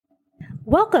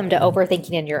Welcome to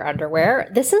Overthinking in Your Underwear.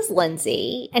 This is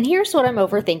Lindsay, and here's what I'm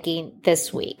overthinking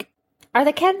this week. Are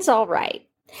the Kens all right?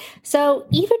 So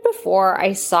even before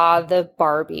I saw the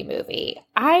Barbie movie,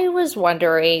 I was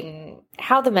wondering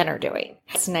how the men are doing.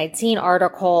 And I'd seen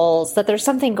articles that there's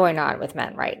something going on with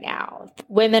men right now.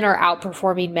 Women are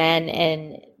outperforming men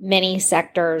in many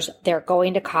sectors. They're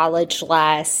going to college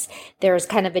less. There's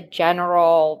kind of a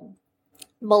general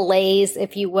malaise,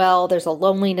 if you will. There's a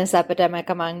loneliness epidemic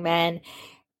among men.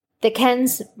 The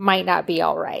Kens might not be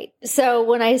all right. So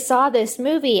when I saw this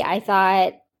movie, I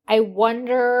thought, I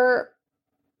wonder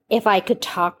if I could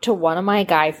talk to one of my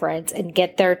guy friends and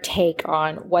get their take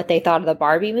on what they thought of the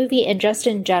Barbie movie and just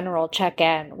in general check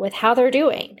in with how they're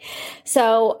doing.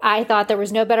 So I thought there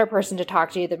was no better person to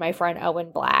talk to than my friend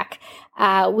Owen Black.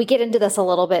 We get into this a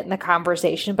little bit in the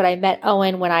conversation, but I met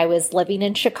Owen when I was living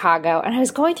in Chicago, and I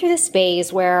was going through this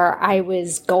phase where I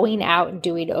was going out and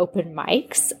doing open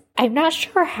mics. I'm not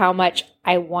sure how much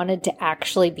I wanted to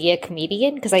actually be a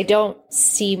comedian because I don't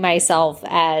see myself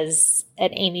as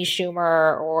an Amy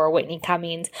Schumer or Whitney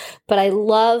Cummings, but I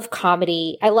love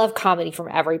comedy. I love comedy from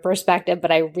every perspective,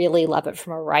 but I really love it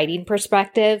from a writing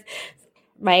perspective.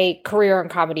 My career in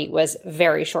comedy was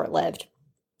very short-lived.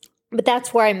 But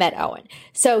that's where I met Owen.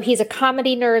 So he's a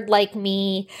comedy nerd like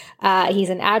me. He's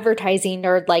an advertising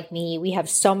nerd like me. We have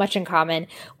so much in common.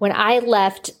 When I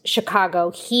left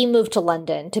Chicago, he moved to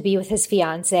London to be with his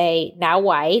fiance, now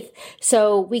wife.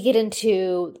 So we get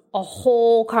into a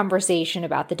whole conversation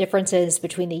about the differences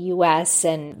between the US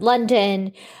and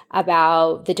London,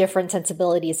 about the different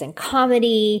sensibilities in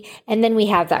comedy. And then we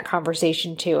have that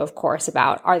conversation too, of course,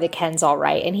 about are the Kens all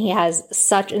right? And he has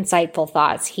such insightful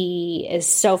thoughts. He is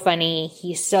so funny.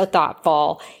 He's so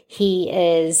thoughtful. He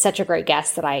is such a great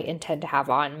guest that I intend to have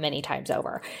on many times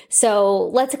over. So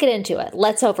let's get into it.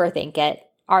 Let's overthink it.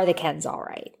 Are the Kens all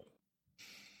right?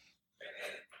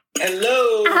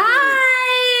 Hello. Hi.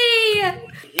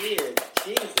 Here,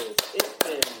 Jesus, it's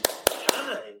been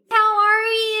time. How are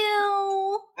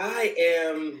you? I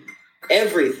am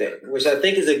everything, which I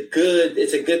think is a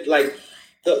good like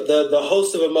the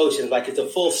host of emotions, like it's a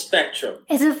full spectrum.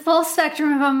 It's a full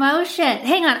spectrum of emotion.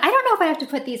 Hang on. I don't know if I have to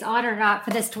put these on or not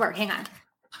for this to work. Hang on.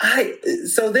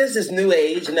 So there's this new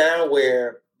age now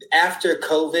where after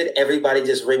COVID, everybody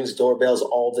just rings doorbells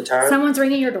all the time. Someone's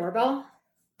ringing your doorbell?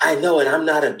 I know, and I'm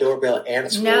not a doorbell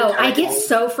answerer. No, I get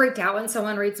so freaked out when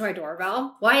someone rings my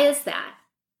doorbell. Why is that?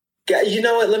 You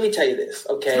know what? Let me tell you this,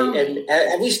 okay?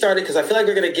 And we started, because I feel like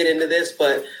we're going to get into this,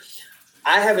 but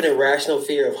I have an irrational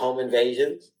fear of home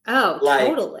invasions. Oh,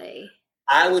 totally.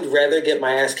 I would rather get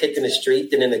my ass kicked in the street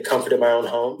than in the comfort of my own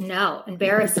home. No,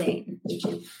 embarrassing.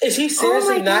 Is he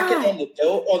seriously knocking on the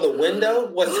door, on the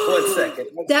window? One second.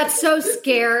 That's so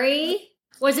scary.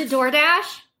 Was it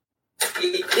DoorDash?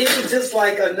 It was just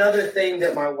like another thing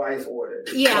that my wife ordered.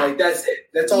 Yeah. Like, that's it.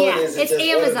 That's all it is. It's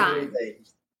Amazon.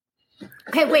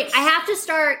 Okay, wait. I have to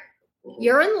start.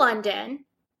 You're in London.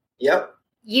 Yep.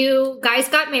 You guys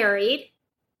got married.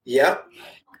 Yep.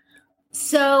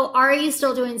 So are you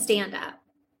still doing stand-up?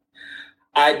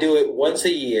 I do it once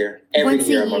a year. Every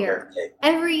year on my birthday.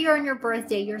 Every year on your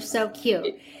birthday. You're so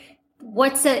cute.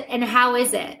 What's it and how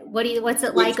is it? What's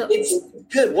it like? It's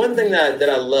good. One thing that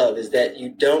I love is that you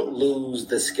don't lose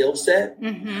the skill set.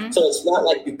 Mm-hmm. So it's not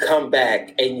like you come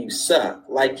back and you suck.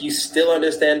 Like you still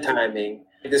understand timing.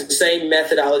 The same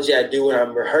methodology I do when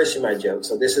I'm rehearsing my jokes.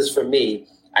 So this is for me.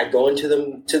 I go into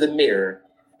the mirror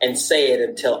and say it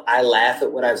until I laugh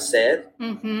at what I've said.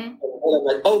 Mm-hmm. And I'm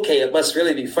like, okay, it must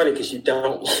really be funny because you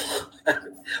don't.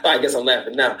 Well, I guess I'm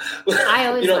laughing now. I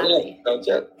always laugh.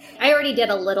 Joke. I already did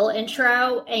a little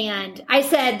intro, and I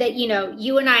said that,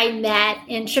 you and I met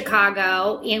in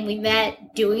Chicago, and we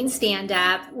met doing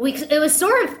stand-up. It was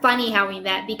sort of funny how we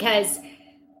met because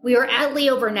we were at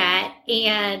Leo Burnett,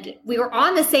 and we were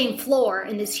on the same floor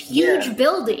in this huge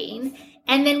building,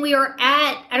 and then we were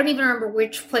I don't even remember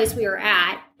which place we were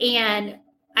at, and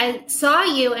I saw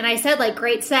you, and I said, like,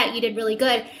 great set, you did really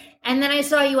good. And then I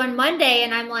saw you on Monday,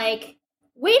 and I'm like,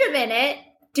 wait a minute,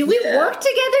 do we work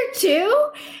together too?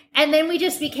 And then we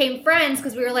just became friends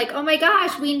because we were like, oh my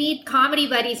gosh, we need comedy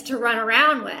buddies to run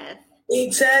around with.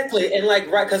 Exactly. And like,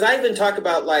 right, because I even talk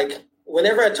about like,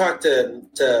 whenever I talk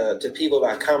to people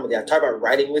about comedy, I talk about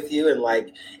writing with you. And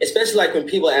like, especially like when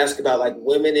people ask about like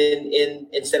women in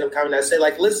stand-up comedy, I say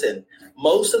like, listen,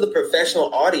 most of the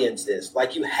professional audiences,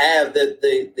 like you have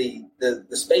the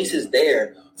spaces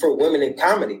there for women in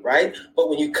comedy, right? But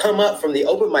when you come up from the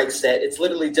open mic set, it's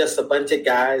literally just a bunch of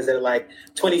guys that are like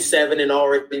 27 and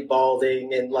already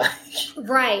balding and like...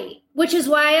 Right. Which is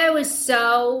why I was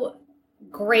so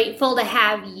grateful to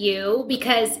have you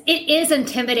because it is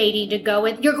intimidating to go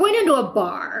in. You're going into a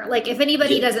bar. Like if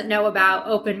anybody doesn't know about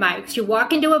open mics, you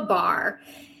walk into a bar.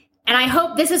 And I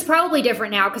hope this is probably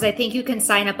different now because I think you can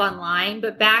sign up online.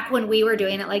 But back when we were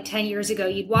doing it like 10 years ago,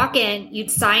 you'd walk in, you'd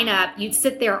sign up, you'd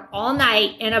sit there all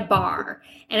night in a bar.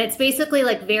 And it's basically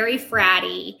like very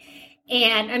fratty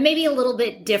and maybe a little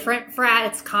bit different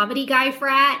frat. It's comedy guy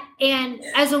frat. And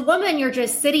as a woman, you're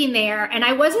just sitting there. And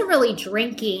I wasn't really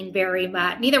drinking very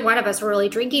much. Neither one of us were really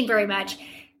drinking very much.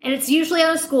 And it's usually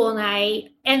on a school night.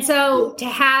 And so to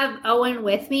have Owen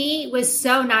with me was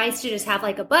so nice to just have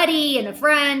like a buddy and a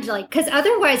friend, like, because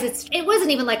otherwise it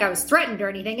wasn't even like I was threatened or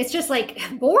anything. It's just like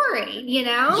boring, you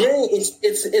know? Yeah,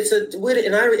 it's a weird,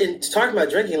 and talking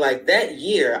about drinking, like that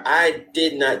year, I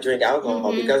did not drink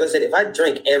alcohol because I said, if I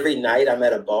drink every night I'm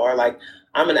at a bar, like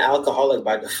I'm an alcoholic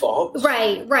by default.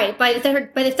 Right. By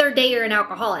the third day, you're an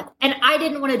alcoholic. And I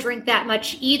didn't want to drink that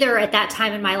much either at that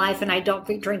time in my life. And I don't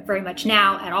drink very much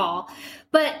now at all.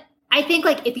 But I think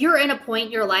like if you're in a point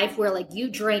in your life where like you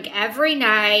drink every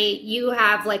night, you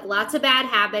have like lots of bad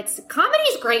habits,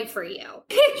 comedy's great for you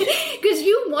because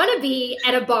you want to be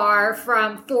at a bar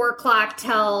from 4 o'clock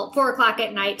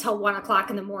at night till 1 o'clock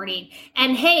in the morning.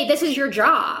 And hey, this is your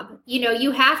job. You know,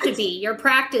 you have to be, you're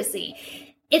practicing.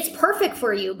 It's perfect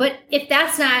for you. But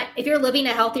if you're living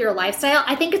a healthier lifestyle,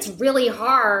 I think it's really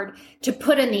hard to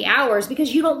put in the hours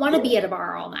because you don't want to be at a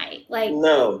bar all night. Like,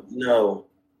 no.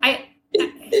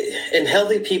 And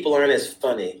healthy people aren't as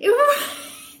funny.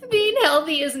 Being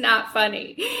healthy is not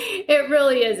funny. It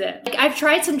really isn't. Like, I've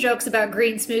tried some jokes about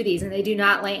green smoothies and they do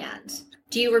not land.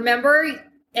 Do you remember?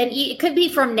 And it could be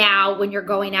from now when you're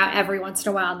going out every once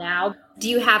in a while now. Do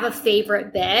you have a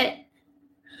favorite bit?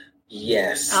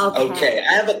 Yes. Okay.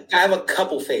 I have a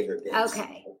couple favorite bits.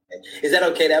 Okay. Is that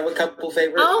okay to have a couple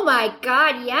favorites? Oh my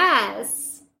God,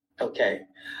 yes. Okay.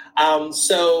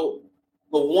 So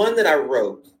the one that I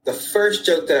wrote, the first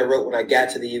joke that I wrote when I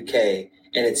got to the UK,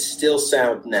 and it's still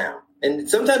sound now. And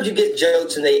sometimes you get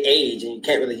jokes and they age and you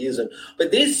can't really use them.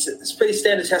 But these is pretty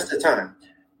standard test of time.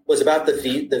 Was about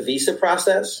the visa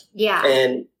process. Yeah.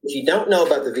 And if you don't know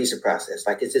about the visa process,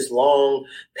 like it's this long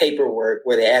paperwork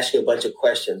where they ask you a bunch of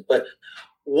questions. But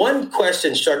one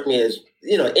question struck me as,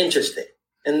 interesting.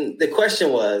 And the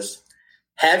question was,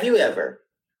 have you ever,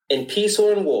 in peace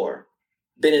or in war,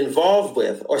 been involved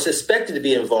with or suspected to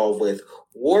be involved with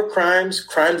war crimes,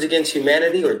 crimes against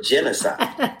humanity, or genocide?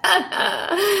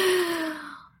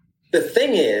 The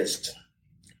thing is,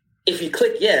 if you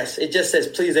click yes, it just says,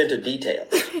 please enter details.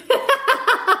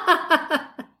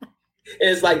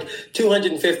 It's like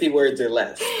 250 words or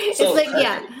less. So, it's like,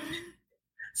 yeah.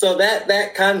 So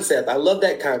that concept, I love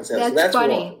that concept. That's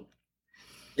funny. One.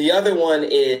 The other one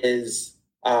is,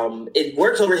 it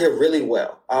works over here really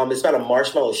well. It's about a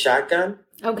marshmallow shotgun.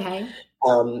 Okay.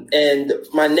 And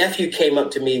my nephew came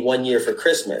up to me one year for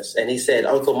Christmas and he said,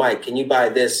 Uncle Mike, can you buy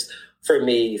this for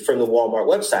me from the Walmart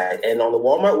website? And on the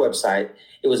Walmart website,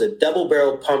 it was a double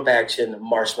barrel pump action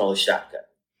marshmallow shotgun.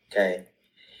 Okay.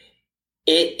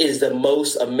 It is the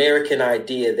most American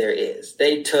idea there is.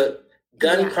 They took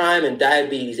gun crime and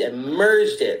diabetes and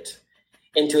merged it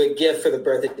into a gift for the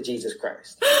birth of Jesus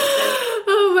Christ. Okay?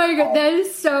 Oh my God, that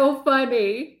is so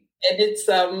funny. And it's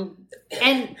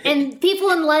and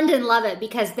people in London love it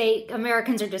because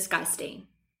Americans are disgusting.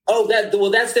 Oh,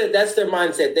 that's their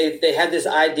mindset. They had this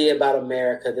idea about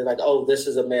America. They're like, oh, this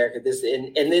is America.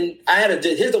 And then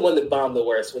here's the one that bombed the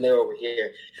worst when they were over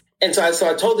here. And so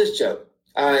I told this joke.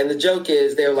 And the joke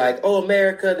is they're like, oh,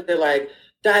 America. They're like,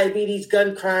 diabetes,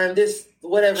 gun crime, this,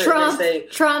 whatever. Trump, they say,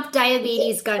 Trump,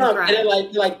 diabetes, gun crime. And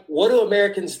they're like, what do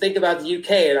Americans think about the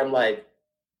UK? And I'm like,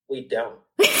 we don't.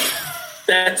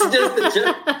 That's just the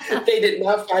joke. They did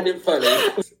not find it funny.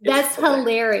 That's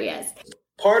hilarious.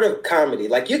 Part of comedy,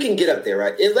 like you can get up there,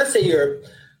 right? Let's say you're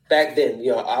back then,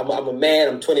 I'm a man,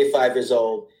 I'm 25 years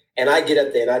old, and I get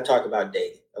up there and I talk about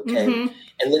dating. Okay. Mm-hmm.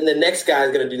 And then the next guy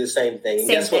is going to do the same thing. And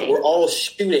guess what? We're all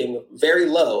shooting very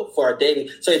low for our dating.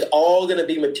 So it's all going to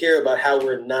be material about how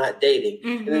we're not dating.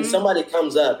 Mm-hmm. And then somebody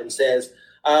comes up and says,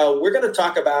 we're going to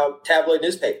talk about tabloid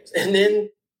newspapers. And then.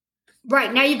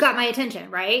 Right. Now you've got my attention,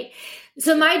 right?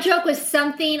 So my joke was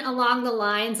something along the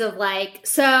lines of like,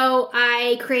 so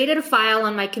I created a file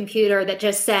on my computer that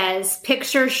just says,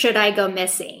 pictures should I go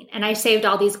missing? And I saved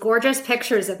all these gorgeous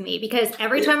pictures of me because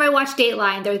every time I watch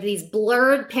Dateline, there are these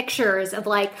blurred pictures of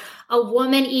like a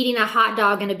woman eating a hot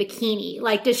dog in a bikini.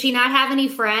 Like, does she not have any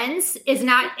friends? Is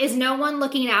no one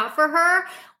looking out for her?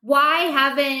 Why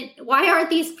aren't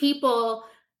these people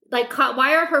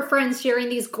why are her friends sharing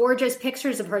these gorgeous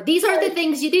pictures of her? These are the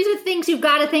things you've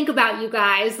got to think about, you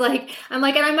guys. Like, I'm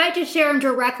like, and I might just share them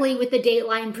directly with the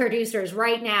Dateline producers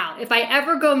right now. If I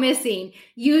ever go missing,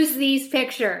 use these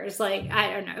pictures. Like,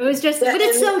 I don't know. It was just, but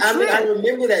it's so true. I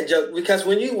remember that joke because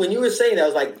when you were saying that, I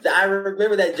was like, I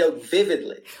remember that joke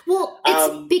vividly. Well,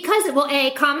 it's because,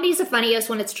 comedy is the funniest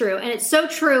when it's true. And it's so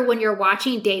true when you're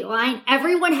watching Dateline.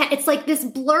 Everyone, it's like this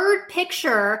blurred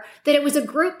picture that it was a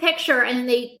group picture and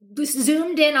they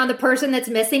zoomed in on the person that's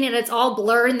missing and it's all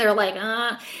blurred and they're like,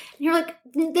 And you're like,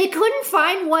 they couldn't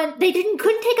find one. They couldn't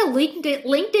take a LinkedIn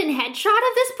headshot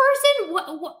of this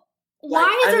person.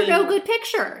 Why is there no good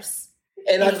pictures?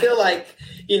 And I feel like,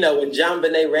 when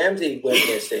JonBenet Ramsey went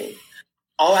missing,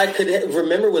 all I could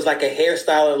remember was like a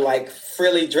hairstyle and like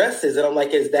frilly dresses. And I'm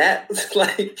like, is that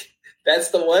like, that's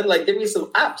the one? Like, give me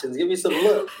some options. Give me some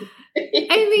look.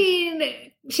 I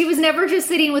mean, she was never just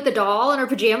sitting with the doll in her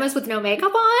pajamas with no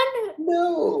makeup on?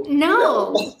 No.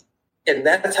 And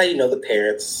that's how you know the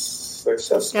parents are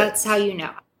suspects. That's how you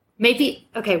know. Maybe,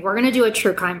 okay, we're going to do a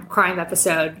true crime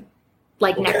episode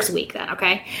next week then,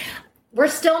 okay? We're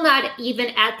still not even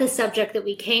at the subject that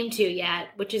we came to yet,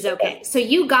 which is okay. So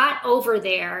you got over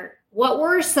there. What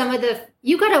were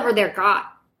you got over there,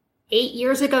 8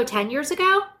 years ago, 10 years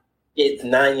ago? It's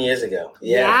 9 years ago.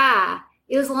 Yeah.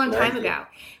 It was a long time ago.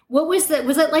 What was it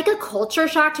like a culture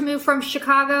shock to move from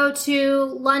Chicago to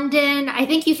London? I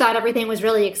think you thought everything was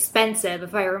really expensive,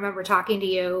 if I remember talking to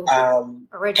you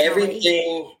originally.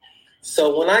 Everything.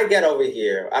 So when I got over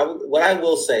here, what I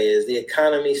will say is the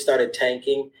economy started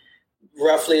tanking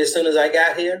roughly as soon as I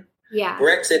got here. Yeah.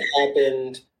 Brexit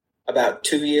happened about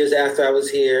 2 years after I was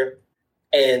here,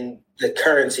 and the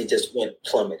currency just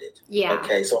plummeted. Yeah.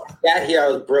 Okay. So I got here, I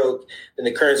was broke, and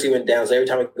the currency went down. So every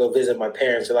time I go visit my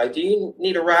parents, they're like, "Do you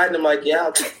need a ride?" And I'm like, "Yeah,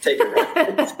 I'll take a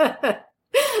ride."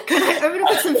 I'm going to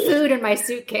put some food in my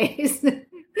suitcase.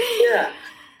 Yeah.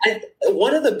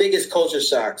 One of the biggest culture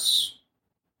shocks,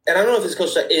 and I don't know if this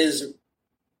culture shock, is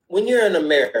when you're an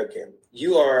American,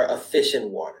 you are a fish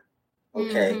in water.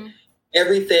 Okay. Mm-hmm.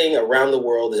 Everything around the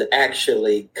world is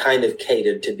actually kind of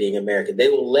catered to being American. They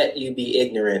will let you be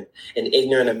ignorant, an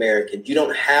ignorant American. You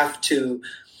don't have to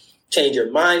change your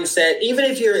mindset. Even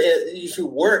if you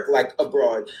work like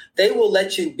abroad, they will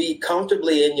let you be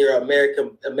comfortably in your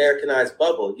Americanized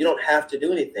bubble. You don't have to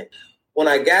do anything. When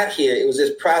I got here, it was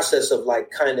this process of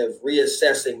kind of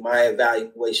reassessing my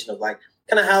evaluation of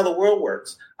kind of how the world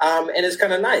works. And it's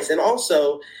kind of nice. And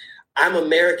also, I'm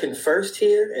American first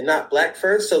here and not Black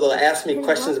first. So they'll ask me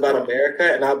questions about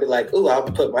America and I'll be like, ooh, I'll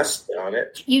put my spin on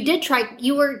it.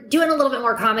 You were doing a little bit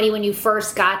more comedy when you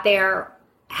first got there.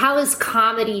 How is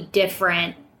comedy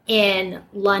different in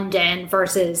London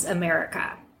versus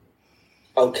America?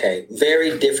 Okay.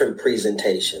 Very different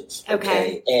presentations.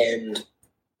 Okay. And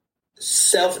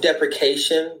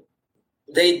self-deprecation,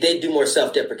 they do more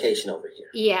self-deprecation over here.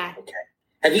 Yeah. Okay.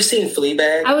 Have you seen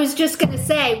Fleabag? I was just going to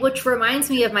say, which reminds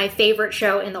me of my favorite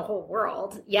show in the whole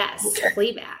world. Yes, okay.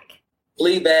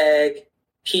 Fleabag,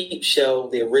 Peep Show,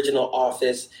 the original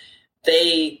Office.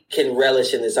 They can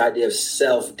relish in this idea of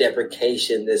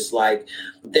self-deprecation. This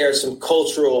there are some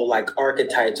cultural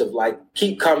archetypes of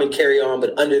keep calm and carry on,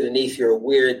 but underneath you're a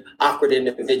weird, awkward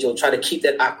individual. Try to keep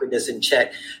that awkwardness in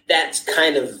check. That's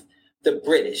kind of the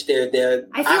British. They're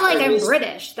I feel like I'm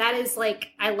British. That is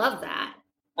I love that.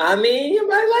 I mean, you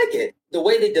might like it. The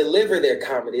way they deliver their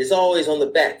comedy is always on the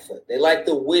back foot. They like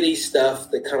the witty stuff,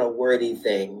 the kind of wordy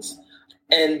things.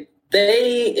 And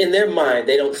they, in their mind,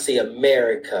 they don't see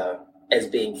America as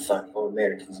being funny or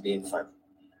Americans being funny.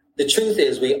 The truth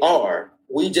is we are.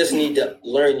 We just need to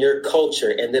learn your culture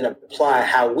and then apply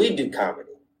how we do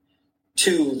comedy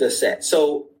to the set.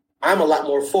 So I'm a lot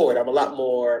more forward. I'm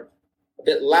a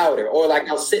bit louder, or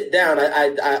I'll sit down.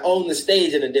 I own the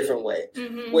stage in a different way.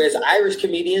 Mm-hmm. Whereas Irish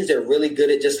comedians, they're really good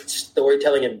at just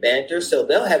storytelling and banter, so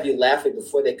they'll have you laughing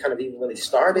before they kind of even really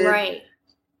started. Right.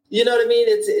 You know what I mean?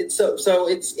 It's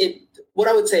what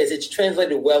I would say is it's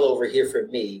translated well over here for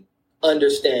me,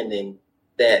 understanding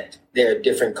that they're a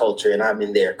different culture and I'm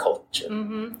in their culture.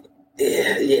 Mm-hmm.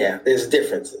 Yeah, there's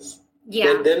differences.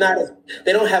 Yeah,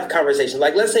 they don't have conversations.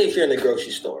 Let's say if you're in the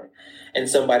grocery store and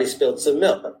somebody spilled some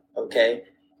milk. Okay.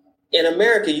 In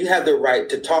America, you have the right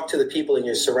to talk to the people in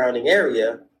your surrounding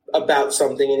area about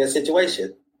something in a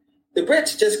situation. The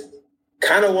Brits just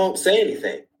kind of won't say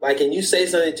anything. And you say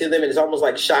something to them and it's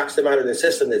almost shocks them out of their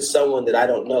system that someone that I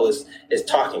don't know is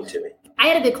talking to me. I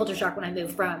had a big culture shock when I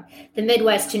moved from the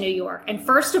Midwest to New York. And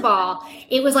first of all,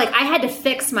 it was I had to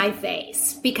fix my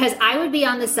face because I would be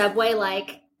on the subway,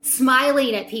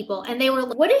 smiling at people. And they were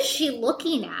like, what is she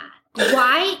looking at?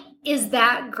 Why? is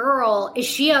that girl, is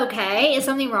she okay? Is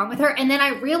something wrong with her? And then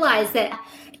I realized that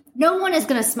no one is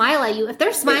going to smile at you. If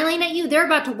they're smiling at you, they're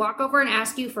about to walk over and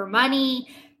ask you for money.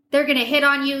 They're going to hit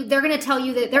on you. They're going to tell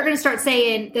you that they're going to start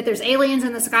saying that there's aliens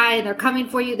in the sky and they're coming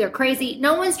for you. They're crazy.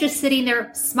 No one's just sitting there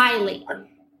smiling.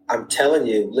 I'm telling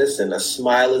you, listen, a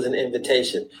smile is an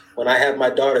invitation. When I have my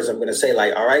daughters, I'm going to say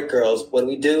like, all right, girls, what do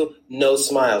we do? No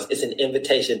smiles. It's an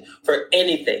invitation for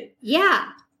anything. Yeah.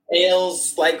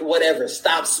 Nails, like whatever.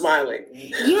 Stop smiling.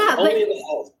 Yeah. Only in the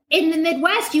house. In the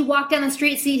Midwest, you walk down the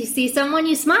street, see someone,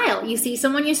 you smile. You see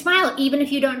someone, you smile, even if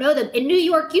you don't know them. In New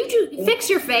York, you do fix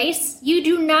your face. You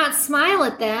do not smile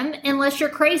at them unless you're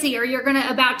crazy or you're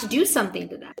about to do something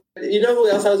to them. You know who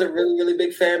else I was a really, really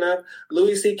big fan of?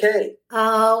 Louis C.K.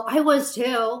 Oh, I was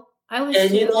too.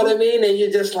 And you know what I mean? And you're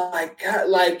just like, God,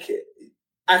 like,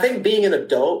 I think being an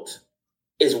adult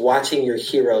is watching your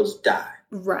heroes die.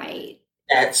 Right.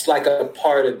 That's like a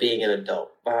part of being an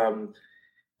adult.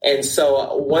 And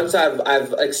so once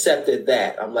I've accepted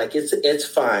that, I'm like, it's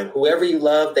fine. Whoever you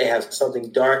love, they have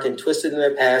something dark and twisted in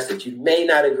their past that you may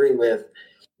not agree with.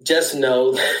 Just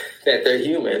know that they're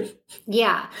human.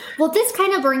 Yeah. Well, this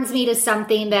kind of brings me to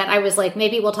something that I was like,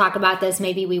 maybe we'll talk about this,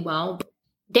 maybe we won't.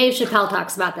 Dave Chappelle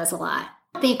talks about this a lot.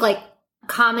 I think like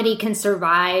comedy can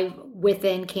survive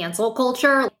within cancel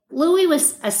culture. Louis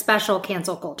was a special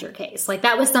cancel culture case. Like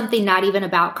that was something not even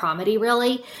about comedy,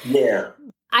 really. Yeah.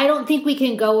 I don't think we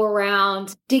can go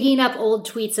around digging up old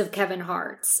tweets of Kevin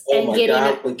Hart's and getting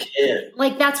God, we can.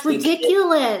 Like that's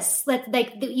ridiculous. Like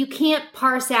you can't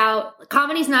parse out.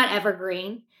 Comedy's not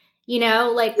evergreen. You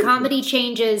know, like comedy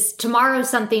changes. Tomorrow,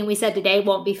 something we said today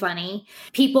won't be funny.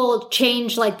 People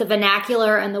change like the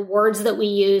vernacular and the words that we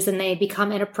use, and they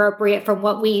become inappropriate from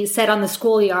what we said on the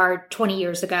schoolyard 20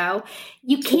 years ago.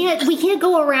 We can't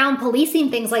go around policing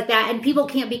things like that, and people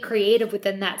can't be creative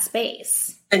within that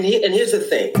space. And here's the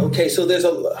thing. Okay, so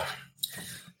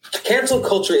cancel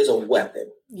culture is a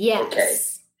weapon. Yes. Okay.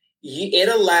 It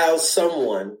allows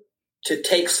someone to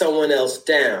take someone else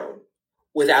down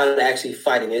without actually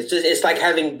fighting. It's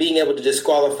like being able to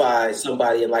disqualify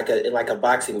somebody in like a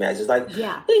boxing match. It's like,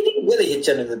 yeah, he didn't really hit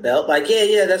you under the belt. Like,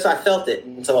 yeah, I felt it.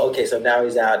 And so now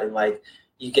he's out and like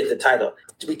you get the title.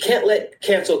 We can't let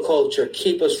cancel culture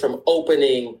keep us from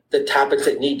opening the topics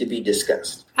that need to be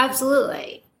discussed.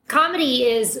 Absolutely. Comedy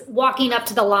is walking up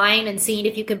to the line and seeing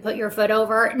if you can put your foot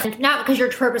over, and not because you're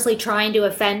purposely trying to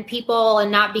offend people and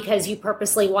not because you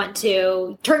purposely want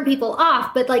to turn people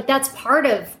off, but like that's part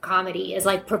of comedy is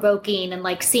like provoking and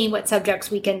like seeing what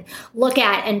subjects we can look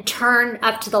at and turn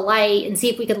up to the light and see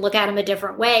if we can look at them a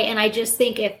different way. And I just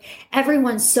think if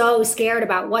everyone's so scared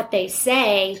about what they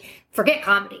say, forget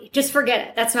comedy. Just forget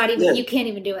it. That's not even, you can't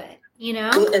even do it, you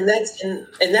know? And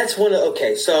that's one of,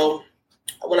 okay, so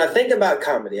when I think about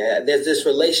comedy, there's this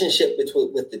relationship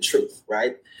with the truth,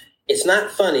 right? It's not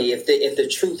funny if the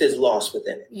truth is lost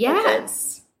within it.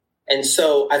 Yes. Okay? And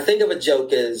so I think of a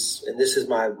joke as, and this is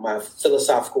my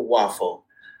philosophical waffle,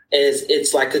 is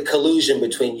it's like a collusion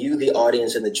between you, the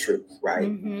audience, and the truth, right?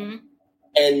 Mm-hmm.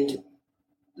 And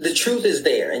the truth is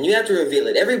there, and you have to reveal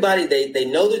it. Everybody, they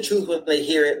know the truth when they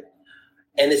hear it,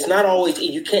 and it's not always,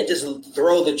 you can't just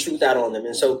throw the truth out on them.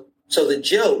 And so the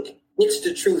joke gets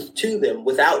the truth to them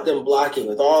without them blocking,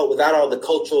 without all the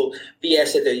cultural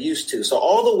BS that they're used to. So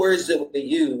all the words that we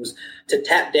use to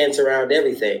tap dance around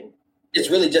everything, it's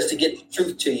really just to get the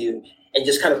truth to you and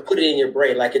just kind of put it in your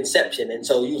brain like Inception. And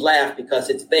so you laugh because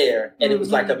it's there, and it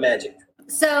was like a magic.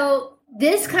 So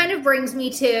this kind of brings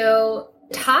me to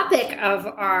topic of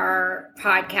our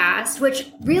podcast,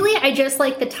 which really I just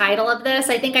like the title of this.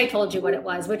 I think I told you what it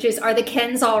was, which is Are the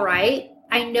Kens All Right?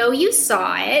 I know you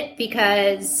saw it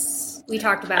because we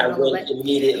talked about it a little bit.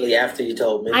 Immediately after you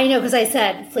told me. I know, because I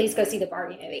said, please go see the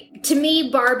Barbie movie. To me,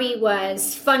 Barbie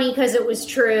was funny because it was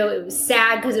true. It was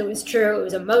sad because it was true. It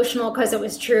was emotional because it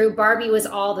was true. Barbie was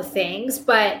all the things.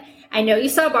 But I know you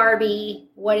saw Barbie.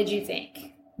 What did you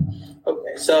think?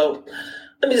 Okay, so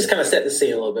let me just kind of set the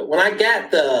scene a little bit. When I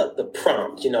got the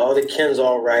prompt, Are the Kens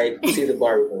All Right? See the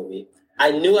Barbie movie. I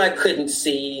knew I couldn't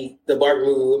see the Barbie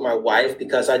movie with my wife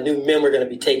because I knew men were going to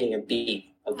be taking a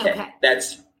beat. Okay.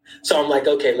 So I'm like,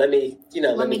 okay, let me do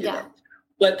go. that.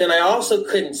 But then I also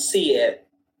couldn't see it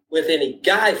with any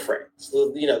guy friends,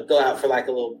 go out for like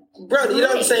a little brother, you know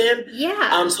what I'm saying?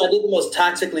 Yeah. So I did the most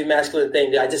toxically masculine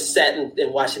thing. I just sat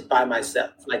and watched it by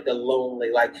myself, like the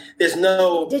lonely, like there's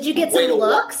no. Did you get some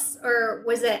looks or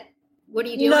was it? What are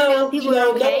you doing? No, people are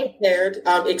okay. No one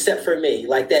cared, except for me.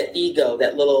 Like that ego,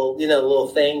 that little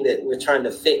thing that we're trying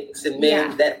to fix in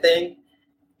men. That thing,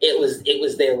 it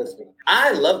was there with me.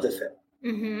 I love the film.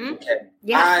 Mm-hmm. Okay.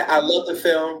 Yeah. I love the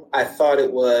film. I thought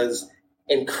it was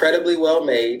incredibly well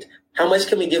made. How much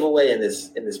can we give away in this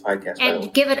podcast?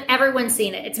 And give it, everyone's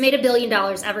seen it. It's made $1 billion.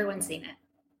 Everyone's seen it.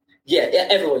 Yeah,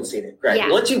 everyone's seen it. Right. Yeah.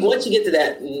 Once you get to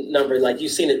that number, like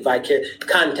you've seen it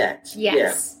Contact.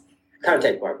 Yes. Yeah.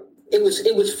 Contact Barbie. It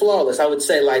was flawless. I would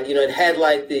say, like, it had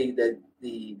like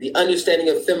the understanding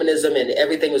of feminism and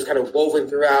everything was kind of woven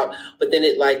throughout, but then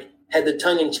it like had the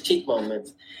tongue-in-cheek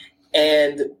moments.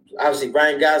 And obviously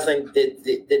Ryan Gosling did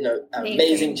an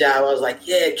amazing job. I was like,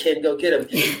 yeah, Ken, go get him.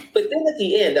 But then at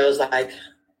the end, I was like,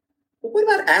 well, what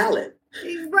about Alan?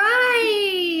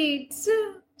 Right.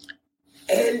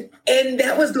 And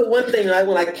that was the one thing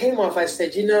when I came off, I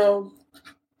said,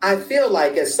 I feel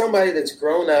like as somebody that's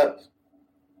grown up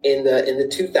in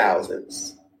the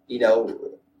 2000s,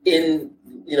 in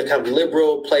kind of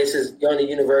liberal places, going to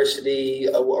university,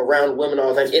 around women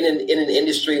all the time, in an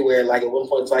industry where like at one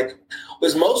point it's like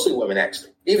was mostly women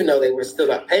actually, even though they were still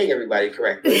not paying everybody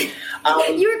correctly.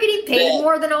 You were getting paid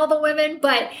more than all the women,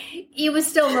 but it was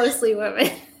still mostly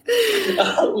women.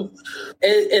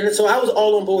 And so I was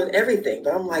all on board with everything,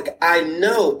 but I'm like, I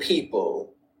know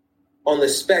people on the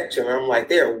spectrum. I'm like,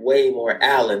 there are way more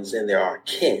Allens than there are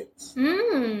Kens.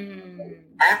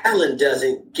 Alan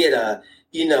doesn't get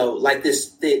like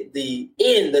this, the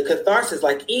catharsis,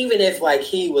 like even if like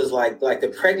he was like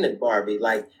the pregnant Barbie,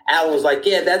 like Alan was like,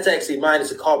 yeah, that's actually mine.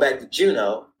 It's a callback to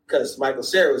Juno because Michael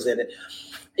Cera was in it.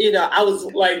 I was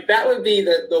like, that would be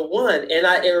the one.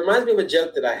 And it reminds me of a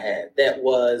joke that I had it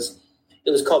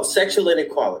was called Sexual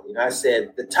Inequality. And I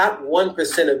said, the top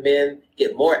 1% of men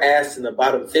get more ass than the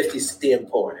bottom 50 see in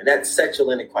porn. And that's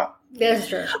sexual inequality. That's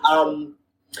true.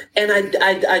 And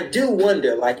I do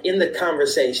wonder, like in the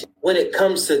conversation, when it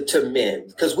comes to men,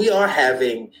 because we are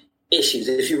having issues.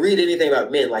 If you read anything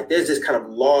about men, like there's this kind of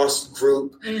lost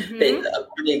group. They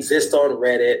exist on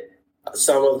Reddit.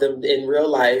 Some of them in real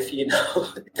life,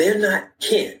 they're not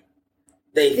kin.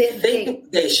 They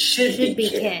think they should be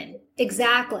kin.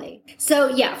 Exactly. So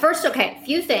yeah, a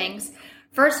few things.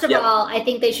 First of all, I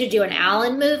think they should do an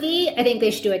Alan movie. I think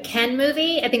they should do a Ken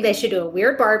movie. I think they should do a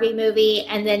weird Barbie movie.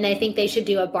 And then I think they should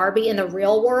do a Barbie in the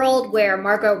real world where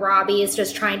Margot Robbie is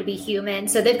just trying to be human.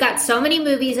 So they've got so many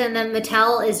movies and then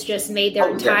Mattel has just made their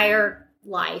entire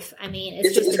life. I mean,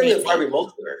 it's just going to be a Barbie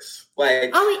multiverse.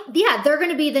 They're going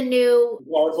to be the new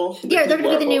Marvel. Yeah, they're going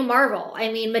to be the new Marvel.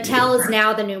 I mean, Mattel is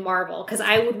now the new Marvel because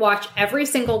I would watch every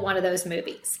single one of those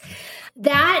movies.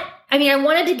 I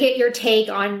wanted to get your take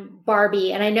on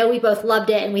Barbie, and I know we both loved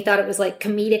it, and we thought it was like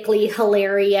comedically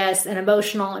hilarious and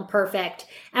emotional and perfect.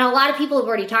 And a lot of people have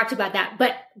already talked about that.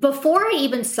 But before I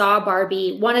even saw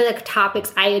Barbie, one of the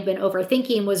topics I had been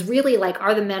overthinking was really like,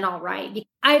 are the men all right?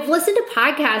 I've listened to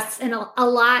podcasts and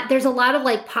there's a lot of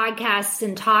like podcasts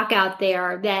and talk out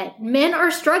there that men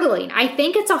are struggling. I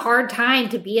think it's a hard time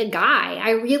to be a guy.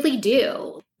 I really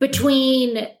do.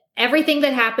 Between everything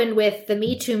that happened with the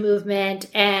Me Too movement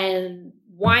and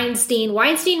Weinstein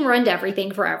ruined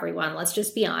everything for everyone. Let's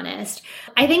just be honest.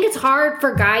 I think it's hard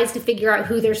for guys to figure out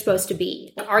who they're supposed to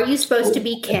be. Are you supposed to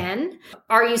be Ken?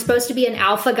 Are you supposed to be an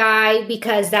alpha guy?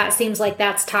 Because that seems like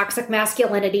that's toxic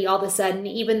masculinity all of a sudden,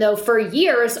 even though for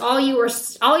years, all you were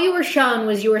shown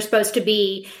was you were supposed to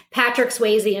be Patrick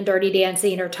Swayze in Dirty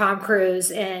Dancing or Tom Cruise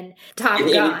in Top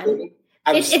Gun.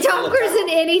 It's Tom Cruise in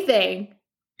anything.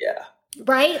 Yeah.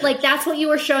 Right? Like that's what you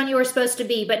were shown you were supposed to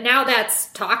be. But now that's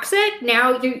toxic.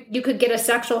 Now you could get a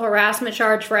sexual harassment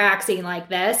charge for acting like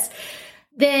this.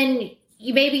 Then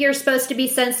maybe you're supposed to be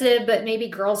sensitive, but maybe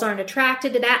girls aren't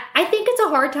attracted to that. I think it's a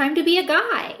hard time to be a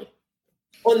guy.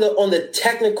 On the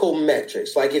technical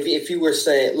metrics, like if you were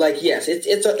saying, like, yes,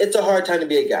 it's a hard time to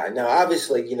be a guy. Now,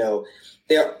 obviously,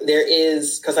 there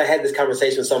is, because I had this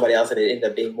conversation with somebody else and it ended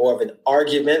up being more of an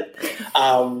argument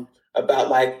about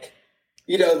like,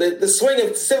 the swing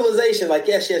of civilization, like,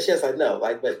 yes, I know.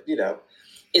 Like, but, there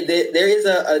is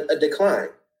a decline.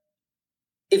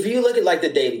 If you look at like the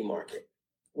dating market,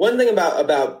 one thing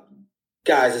about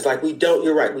guys is like,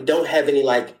 you're right. We don't have any,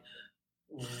 like,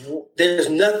 there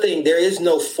is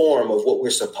no form of what we're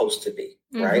supposed to be,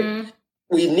 right?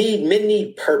 Men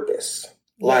need purpose.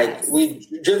 Like we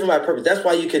driven by purpose. That's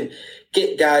why you can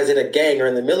get guys in a gang or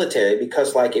in the military,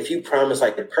 because like, if you promise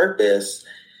like a purpose,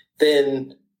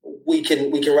 then we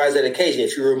can rise to that occasion.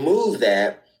 If you remove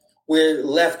that, we're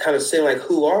left kind of saying like,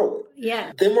 who are we?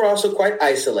 Yeah. Then we're also quite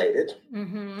isolated.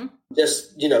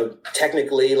 Just,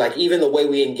 technically, like even the way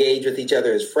we engage with each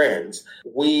other as friends,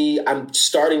 I'm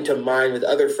starting to mind with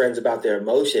other friends about their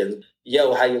emotions.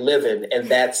 Yo, how you living? And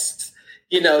that's,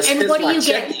 and what do you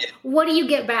get? What do you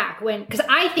get back because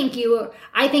I think you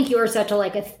are such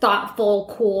a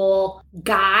thoughtful, cool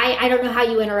guy. I don't know how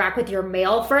you interact with your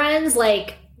male friends.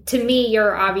 Like, to me,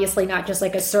 you're obviously not just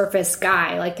like a surface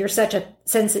guy. Like you're such a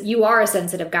you are a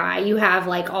sensitive guy. You have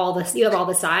like you have all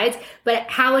the sides. But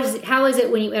how is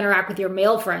it when you interact with your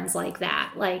male friends like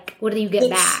that? Like, what do you get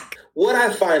back? What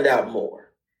I find out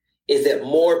more is that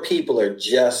more people are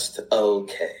just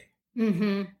okay.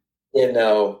 Mm-hmm. You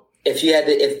know, if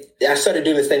I started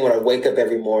doing this thing when I wake up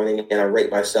every morning and I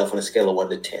rate myself on a scale of 1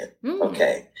 to 10.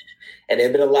 Okay. And there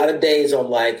have been a lot of days I'm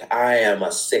like, I am a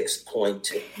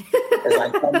 6.2. It's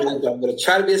like, I'm going to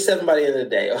try to be a 7 by the end of the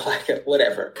day, or like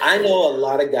whatever. I know a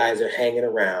lot of guys are hanging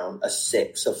around a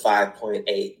 6, a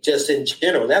 5.8, just in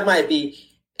general. That might be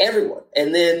everyone.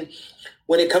 And then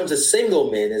when it comes to single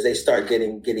men, as they start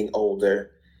getting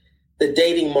older, the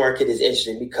dating market is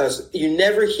interesting because you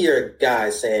never hear a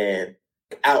guy saying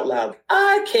out loud,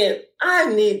 I'm not getting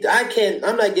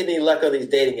any luck on these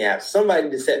dating apps. Somebody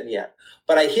need to set me up.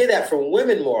 But I hear that from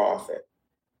women more often,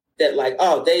 that like,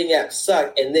 oh, dating apps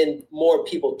suck. And then more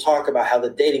people talk about how the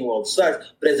dating world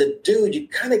sucks. But as a dude, you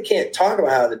kind of can't talk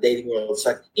about how the dating world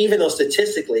sucks, even though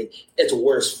statistically it's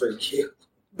worse for you.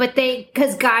 But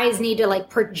because guys need to like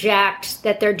project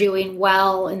that they're doing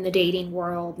well in the dating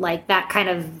world, like that kind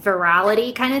of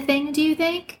virality kind of thing, do you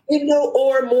think? You know,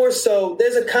 or more so,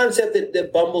 there's a concept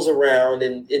that bumbles around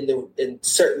in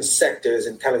certain sectors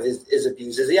and kind of is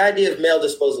abused, is the idea of male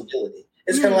disposability.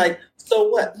 It's kind of like, so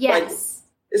what? Yes. Like,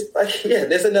 it's like, yeah,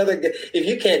 there's another guy. If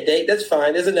you can't date, that's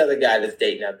fine. There's another guy that's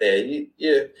dating out there. You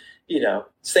know,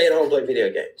 stay at home, play video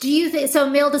games. Do you think so?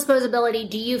 Male disposability.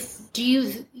 Do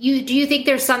you think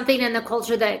there's something in the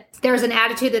culture that there's an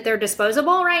attitude that they're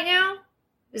disposable right now?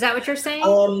 Is that what you're saying?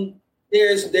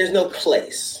 There's no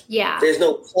place. Yeah. There's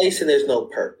no place and there's no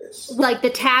purpose. Like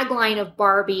the tagline of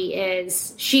Barbie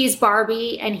is she's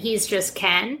Barbie and he's just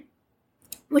Ken,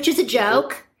 which is a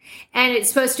joke. And it's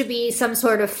supposed to be some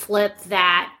sort of flip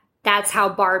that's how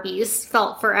Barbies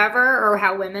felt forever, or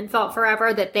how women felt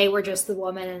forever, that they were just the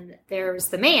woman and there was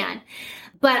the man.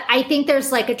 But I think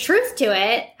there's like a truth to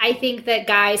it. I think that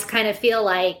guys kind of feel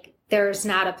like there's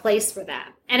not a place for them.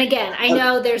 And again, I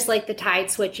know there's like the tide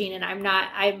switching, and I am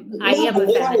a feminist.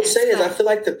 What I would say is I feel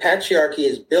like the patriarchy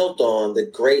is built on the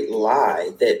great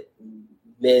lie that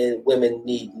women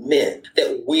need men,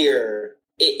 that we're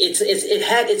it's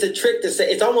a trick to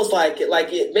say. It's almost like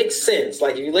it makes sense.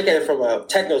 Like if you look at it from a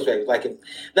techno perspective, like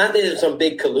not that there's some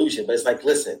big collusion, but it's like,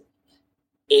 listen,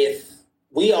 if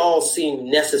we all seem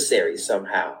necessary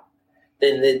somehow,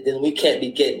 then we can't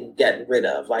be gotten rid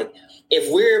of. Like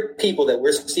if we're people that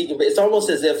we're seeking, it's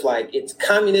almost as if like it's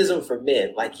communism for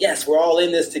men. Like, yes, we're all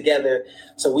in this together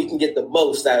so we can get the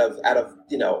most out of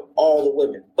all the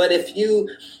women. But if you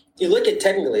look at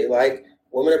technically, like,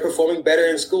 women are performing better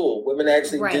in school. Women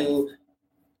actually do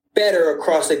better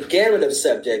across a gamut of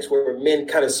subjects where men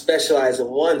kind of specialize in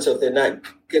one. So if they're not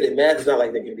good at math, it's not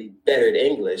like they can be better at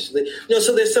English.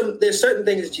 So there's certain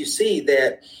things that you see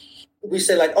that we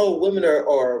say like, oh, women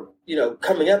are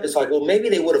coming up. It's like, well, maybe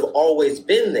they would have always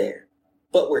been there,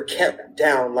 but were kept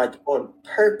down like on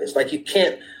purpose. Like you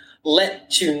can't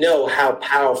let you know how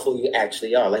powerful you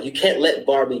actually are. Like you can't let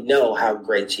Barbie know how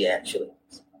great she actually is.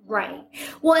 Right.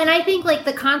 Well, and I think like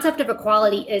the concept of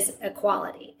equality is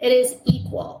equality. It is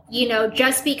equal.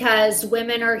 Just because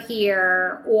women are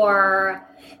here or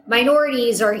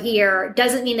minorities are here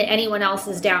doesn't mean that anyone else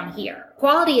is down here.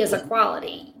 Equality is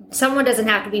equality. Someone doesn't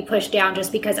have to be pushed down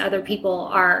just because other people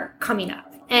are coming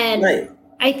up. And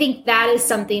I think that is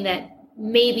something that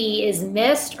maybe is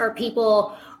missed, or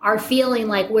people are feeling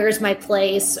like, where's my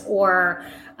place? Or,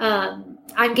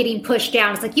 I'm getting pushed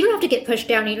down. It's like, you don't have to get pushed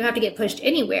down. You don't have to get pushed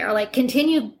anywhere. Like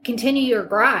continue your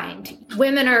grind.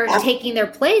 Women are taking their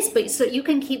place, but so you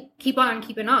can keep on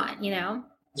keeping on,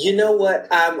 You know what?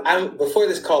 I'm before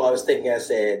this call, I was thinking, I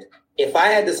said, if I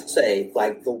had to say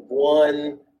like the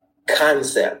one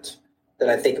concept that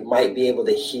I think might be able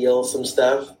to heal some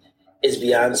stuff is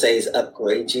Beyonce's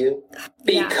Upgrade You.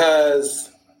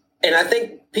 Because, and I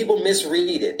think people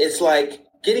misread it. It's like,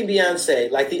 getting Beyonce,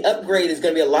 like the upgrade is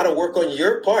going to be a lot of work on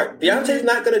your part. Beyonce's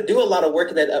not going to do a lot of work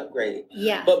in that upgrading.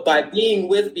 Yeah. But by being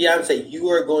with Beyonce, you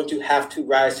are going to have to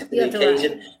rise to the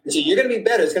occasion. So you're going to be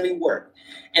better. It's going to be work.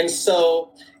 And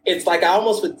so it's like, I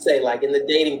almost would say like in the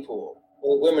dating pool,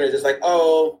 when women are just like,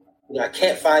 oh, I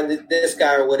can't find this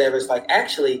guy or whatever. It's like,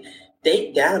 actually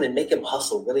date down and make him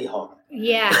hustle really hard.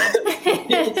 Yeah.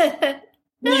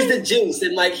 He's the juice,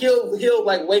 and like he'll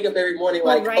like wake up every morning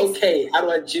like, okay, how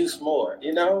do I juice more?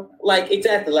 Like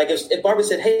exactly. Like if Barbara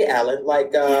said, hey, Alan,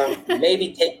 like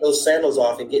maybe take those sandals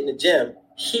off and get in the gym,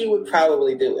 he would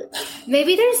probably do it.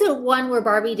 Maybe there's a one where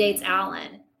Barbie dates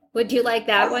Alan. Would you like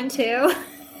that one too?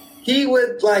 He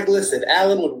would listen,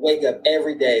 Alan would wake up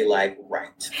every day right,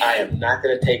 I am not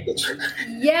going to take the trip.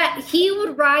 Yeah, he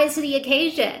would rise to the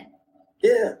occasion.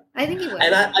 Yeah. I think he would.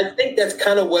 And I think that's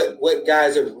kind of what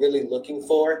guys are really looking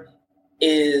for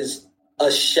is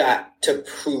a shot to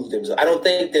prove themselves. I don't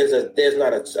think there's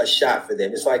not a shot for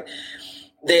them. It's like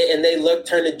they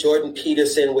turn to Jordan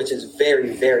Peterson, which is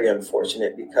very, very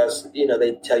unfortunate because,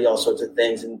 they tell you all sorts of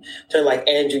things, and turn like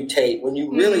Andrew Tate when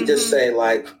you really just say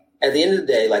at the end of the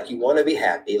day, you want to be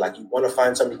happy, you want to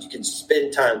find somebody you can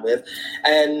spend time with.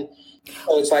 And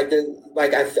so it's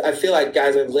I feel like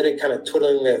guys are literally kind of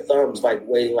twiddling their thumbs,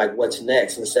 waiting, what's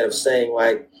next, instead of saying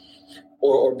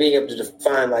or being able to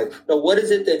define no, what is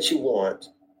it that you want?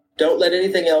 Don't let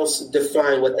anything else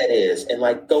define what that is, and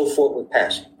go for it with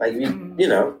passion. You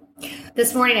know.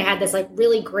 This morning I had this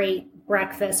really great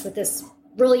breakfast with this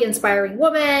really inspiring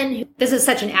woman. This is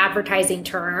such an advertising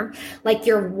term,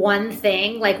 your one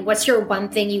thing, what's your one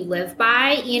thing you live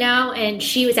by, and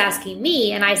she was asking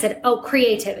me, and I said, oh,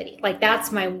 creativity.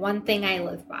 That's my one thing I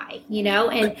live by,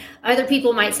 and other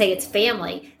people might say it's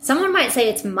family. Someone might say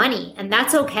it's money, and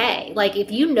that's okay.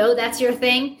 If you know that's your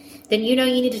thing, then you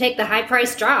need to take the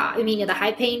high-priced job. The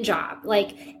high-paying job.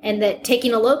 And that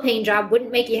taking a low-paying job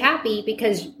wouldn't make you happy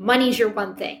because money's your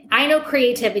one thing. I know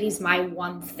creativity's my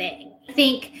one thing. I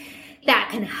think that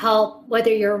can help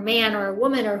whether you're a man or a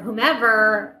woman or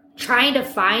whomever, trying to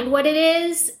find what it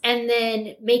is and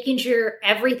then making sure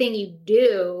everything you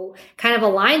do kind of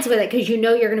aligns with it, because you're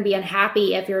going to be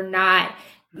unhappy if you're not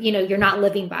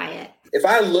living by it. If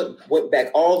I went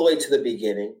back all the way to the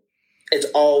beginning, it's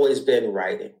always been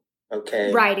writing.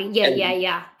 Okay. Writing.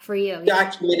 Yeah. For you.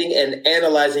 Documenting and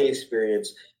analyzing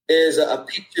experience. There's a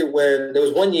picture when there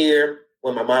was one year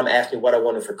when my mom asked me what I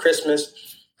wanted for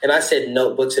Christmas, and I said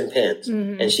notebooks and pens.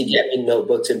 And she got me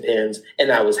notebooks and pens,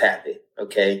 and I was happy.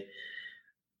 Okay.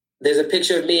 There's a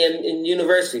picture of me in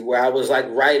university where I was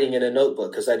writing in a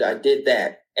notebook because I did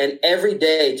that. And every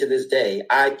day to this day,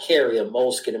 I carry a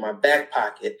Moleskine in my back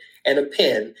pocket and a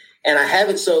pen. And I have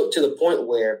it so to the point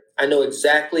where I know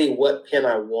exactly what pen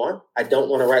I want. I don't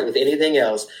want to write with anything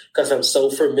else because I'm so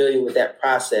familiar with that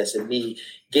process and me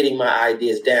getting my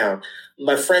ideas down.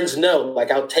 My friends know,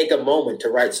 I'll take a moment to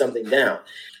write something down.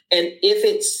 And if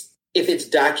it's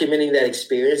documenting that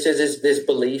experience, there's this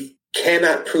belief,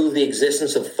 cannot prove the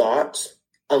existence of thoughts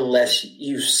unless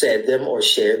you said them or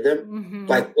shared them.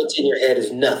 What's in your head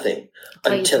is nothing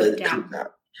until it comes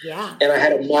out. Yeah. And I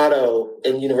had a motto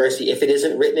in university, if it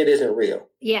isn't written, it isn't real.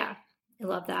 Yeah. I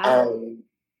love that.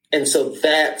 And so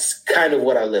that's kind of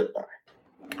what I live by.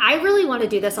 I really want to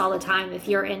do this all the time if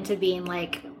you're into being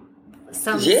it's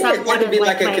going to be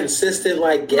a consistent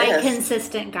guest. My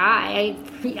consistent guy.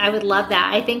 I would love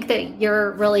that. I think that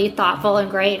you're really thoughtful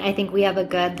and great. I think we have a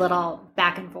good little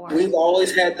back and forth. We've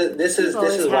always had this is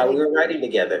why we were writing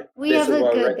together. We have a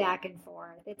good back and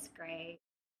forth. It's great.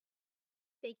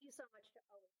 Thank you so much.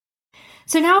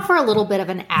 So now for a little bit of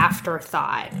an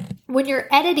afterthought. When you're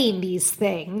editing these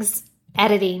things,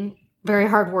 very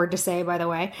hard word to say, by the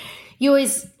way, you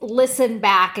always listen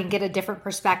back and get a different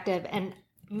perspective. And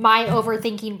my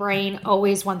overthinking brain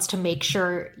always wants to make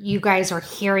sure you guys are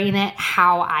hearing it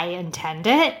how I intend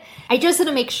it. I just want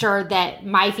to make sure that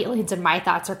my feelings and my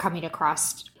thoughts are coming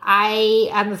across. I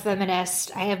am a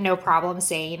feminist. I have no problem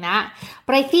saying that.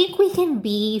 But I think we can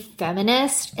be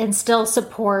feminist and still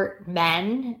support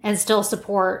men and still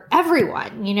support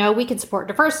everyone. We can support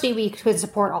diversity. We can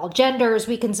support all genders.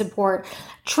 We can support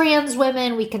trans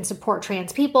women. We can support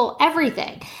trans people,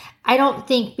 everything. I don't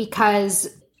think because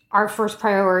our first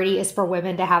priority is for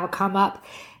women to have a come up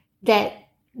that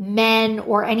men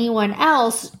or anyone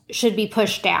else should be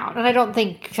pushed down. And I don't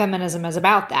think feminism is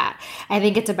about that. I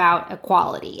think it's about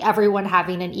equality. Everyone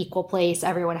having an equal place,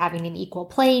 everyone having an equal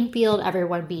playing field,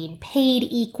 everyone being paid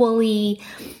equally.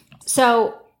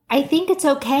 So I think it's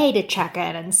okay to check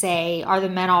in and say, are the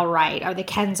men all right? Are the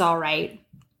Kens all right?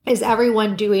 Is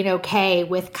everyone doing okay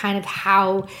with kind of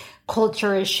how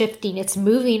culture is shifting? It's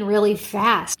moving really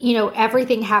fast.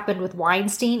 Everything happened with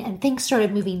Weinstein and things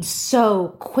started moving so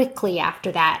quickly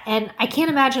after that. And I can't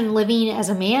imagine living as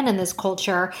a man in this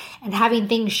culture and having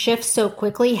things shift so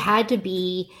quickly had to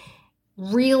be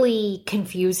really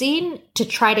confusing to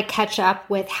try to catch up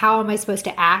with how am I supposed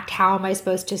to act? How am I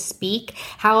supposed to speak?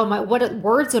 What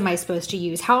words am I supposed to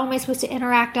use? How am I supposed to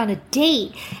interact on a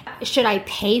date? Should I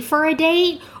pay for a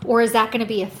date or is that going to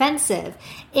be offensive?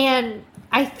 And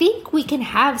I think we can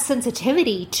have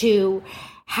sensitivity to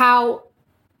how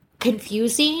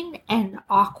confusing and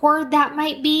awkward that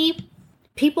might be.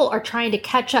 People are trying to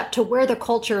catch up to where the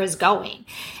culture is going.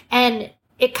 And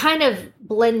it kind of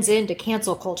blends into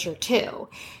cancel culture too,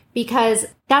 because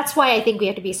that's why I think we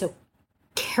have to be so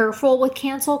careful with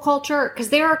cancel culture because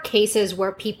there are cases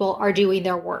where people are doing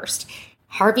their worst.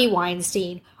 Harvey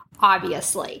Weinstein,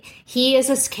 obviously. He is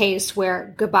a case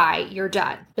where goodbye, you're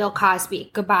done. Bill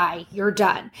Cosby, goodbye, you're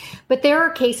done. But there are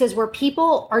cases where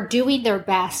people are doing their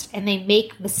best and they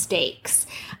make mistakes.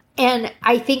 And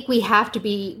I think we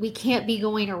can't be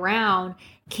going around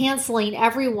canceling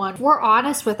everyone. If we're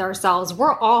honest with ourselves,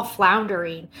 we're all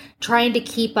floundering, trying to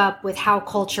keep up with how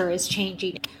culture is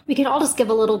changing. We can all just give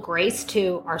a little grace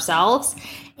to ourselves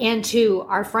and to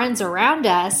our friends around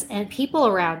us and people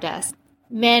around us.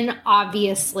 Men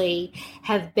obviously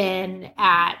have been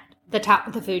at the top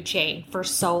of the food chain for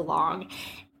so long.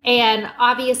 And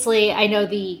obviously, I know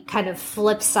the kind of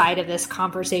flip side of this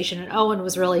conversation, and Owen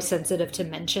was really sensitive to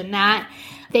mention that.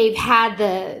 They've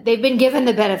been given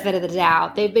the benefit of the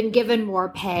doubt. They've been given more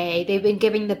pay. They've been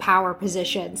given the power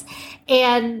positions.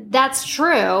 And that's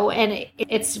true. And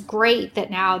it's great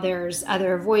that now there's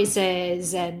other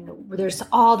voices and there's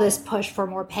all this push for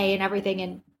more pay and everything.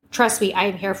 And trust me, I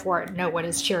am here for it. No one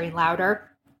is cheering louder.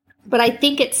 But I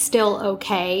think it's still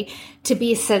okay to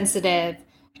be sensitive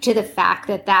to the fact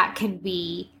that that can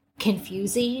be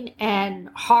confusing and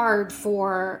hard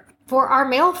for our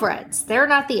male friends. They're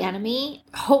not the enemy.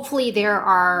 Hopefully there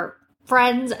are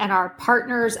friends and our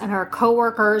partners and our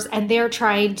coworkers, and they're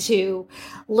trying to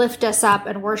lift us up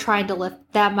and we're trying to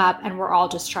lift them up, and we're all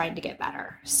just trying to get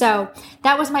better. So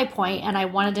that was my point, and I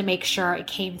wanted to make sure it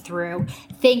came through.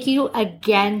 Thank you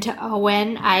again to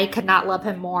Owen. I could not love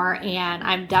him more, and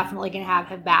I'm definitely going to have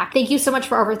him back. Thank you so much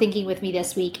for overthinking with me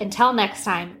this week. Until next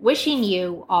time, wishing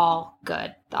you all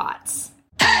good thoughts.